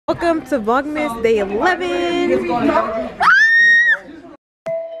Welcome to Vlogmas Day 11. This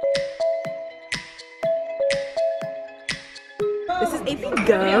is AP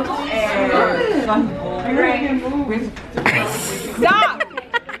Gov. Stop!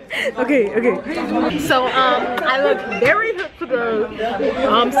 Okay. So I look very hip to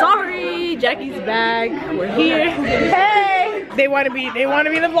go. Sorry, Jackie's bag. We're here. Hey! They wanna be in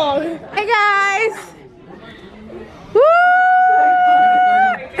the vlog. Hey guys! Woo!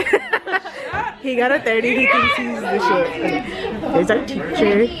 He got a 30, he thinks he's the shit. There's our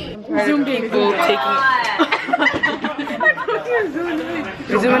teacher. Zoom people taking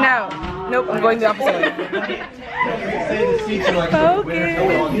We're zooming out. Nope, I'm going the opposite way.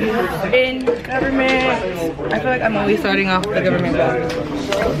 Focus. In government. I feel like I'm always starting off the government vlog.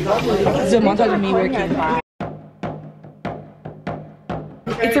 This is a montage of me working.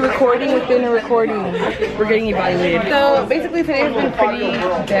 It's a recording within a recording. We're getting evaluated. So basically today's been pretty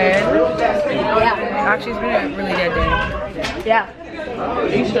dead. Yeah. Actually, it's been a really dead day. Yeah. Are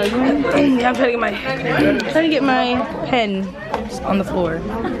you sure? Yeah, I'm trying to get my pen on the floor.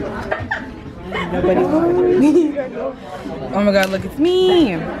 Nobody wants me. Oh my god, look, it's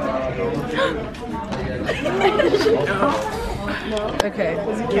me. Okay.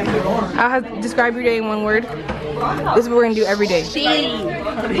 I'll describe your day in one word. This is what we're gonna do every day. Stress.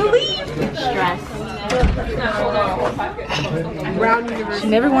 She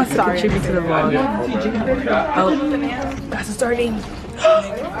never wants to contribute to the vlog. Oh, that's starting.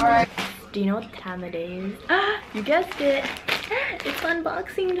 Do you know what time of day is? You guessed it. It's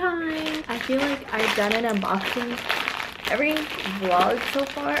unboxing time. I feel like I've done an unboxing every vlog so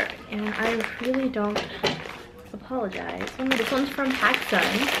far, and I really don't apologize. This one's from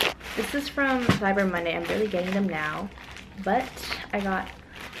PacSun. This is from Cyber Monday. I'm barely getting them now, but I got a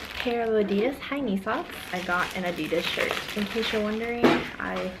pair of Adidas high knee socks. I got an Adidas shirt. In case you're wondering,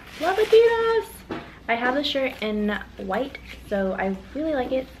 I love Adidas. I have the shirt in white, so I really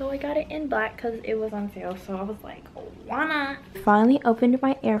like it, so I got it in black because it was on sale, so I was like, wanna. Finally opened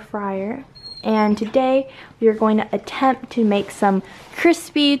my air fryer, and today we are going to attempt to make some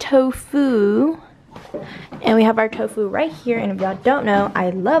crispy tofu. And we have our tofu right here, and if y'all don't know, I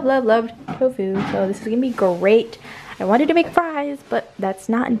love tofu, so this is gonna be great. I wanted to make fries, but that's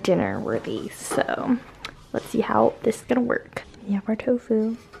not dinner worthy, so let's see how this is gonna work. We have our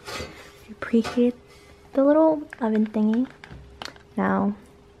tofu. We preheat the little oven thingy. Now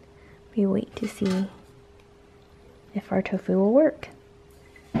we wait to see if our tofu will work.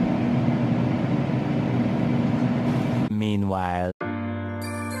 Meanwhile.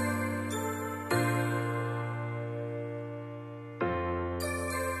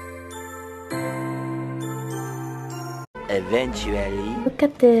 Eventually. Look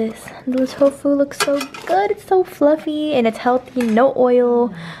at this. The tofu looks so good. It's so fluffy and it's healthy. No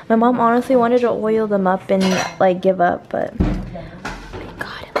oil. My mom honestly wanted to oil them up and like give up, but oh my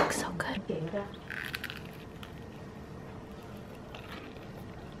god, it looks so good.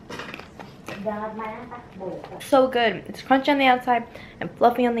 So good. It's crunchy on the outside and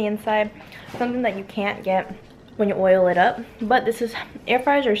fluffy on the inside. Something that you can't get when you oil it up. But this is, air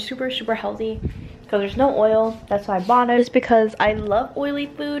fryers are super healthy. Because there's no oil, that's why I bought it. Just because I love oily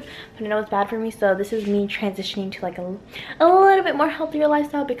food, but I know it's bad for me, so this is me transitioning to like a little bit more healthier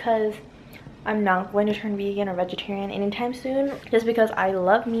lifestyle, because I'm not going to turn vegan or vegetarian anytime soon, just because I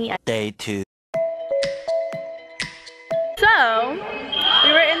love meat. Day 2. So,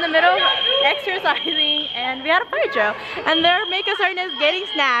 we were in the middle of exercising, and we had a fire drill, and their makeup artist is getting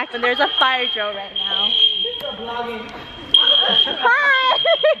snacks, and there's a fire drill right now. Hi!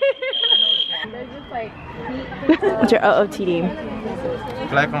 They're just like what's your OOTD?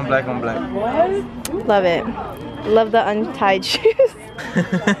 Black on black on black. What? Love it. Love the untied shoes.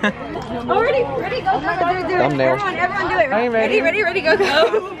 Ready, go. Thumbnail. Everyone do it. Ready, go.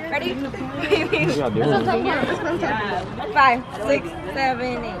 Ready? 5, 6,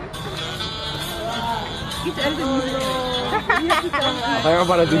 7, 8. I'm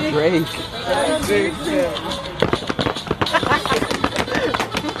about to do Drake.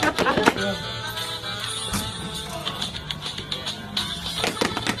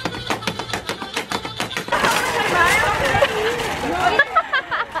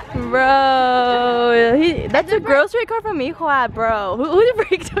 Bro, that's a grocery cart from Mihua, bro. Who the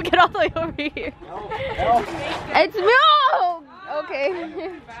freak took it all the way over here? It's milk!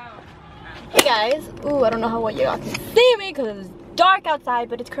 Okay. Hey guys. Ooh, I don't know how well you all can see me because it's dark outside,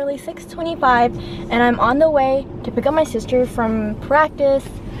 but it's currently 6:25 and I'm on the way to pick up my sister from practice.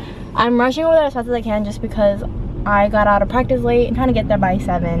 I'm rushing over there as fast as I can just because I got out of practice late and trying to get there by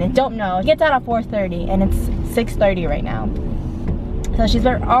 7. And don't know, it gets out at 4:30 and it's 6:30 right now. So So she's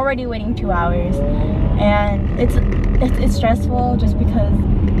been already waiting 2 hours, and it's stressful just because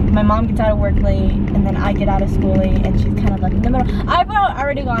my mom gets out of work late and then I get out of school late, and she's kind of like in the middle. I've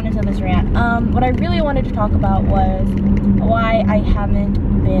already gone into this rant. What I really wanted to talk about was why I haven't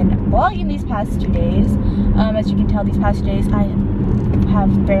been vlogging these past 2 days. As you can tell, these past 2 days I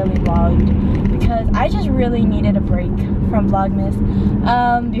have barely vlogged because I just really needed a break from Vlogmas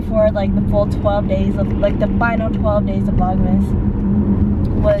before like the full 12 days of like the final 12 days of Vlogmas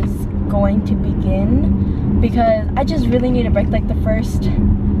was going to begin, because I just really need a break. Like the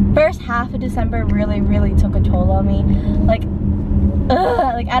first half of December really took a toll on me. Like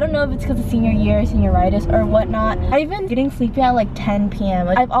I don't know if it's because of senior year, senioritis or whatnot. I've been getting sleepy at like 10 p.m.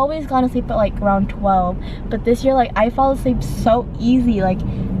 Like, I've always gone to sleep at like around 12, but this year like I fall asleep so easy. Like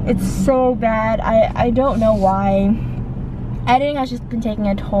it's so bad. I don't know why. Editing has just been taking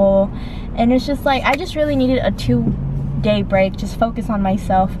a toll, and it's just like I just really needed a 2-day break, just focus on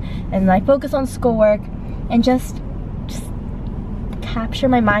myself and like focus on schoolwork and just capture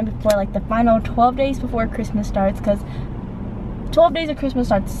my mind before like the final 12 days before Christmas starts, because 12 days of Christmas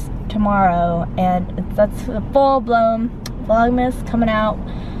starts tomorrow, and that's a full-blown Vlogmas coming out.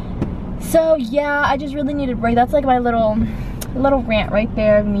 So yeah, I just really needed a break. That's like my little rant right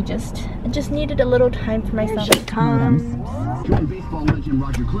there of me I just needed a little time for myself. Here she comes.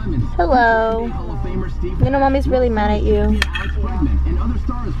 Hello. You know mommy's really mad at you.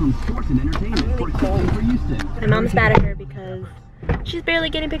 My mom's mad at her because she's barely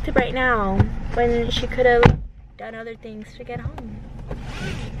getting picked up right now when she could have done other things to get home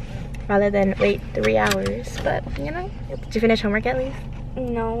rather than wait 3 hours. But you know, did you finish homework at least?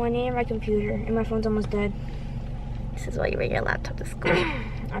 No, I needed my computer and my phone's almost dead. This is why you bring your laptop to school.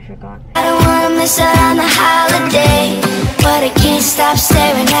 I forgot. I don't wanna miss out on the holiday, but I can't stop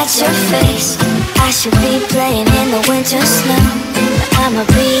staring at your face. I should be playing in the winter snow, but I'ma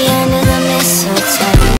be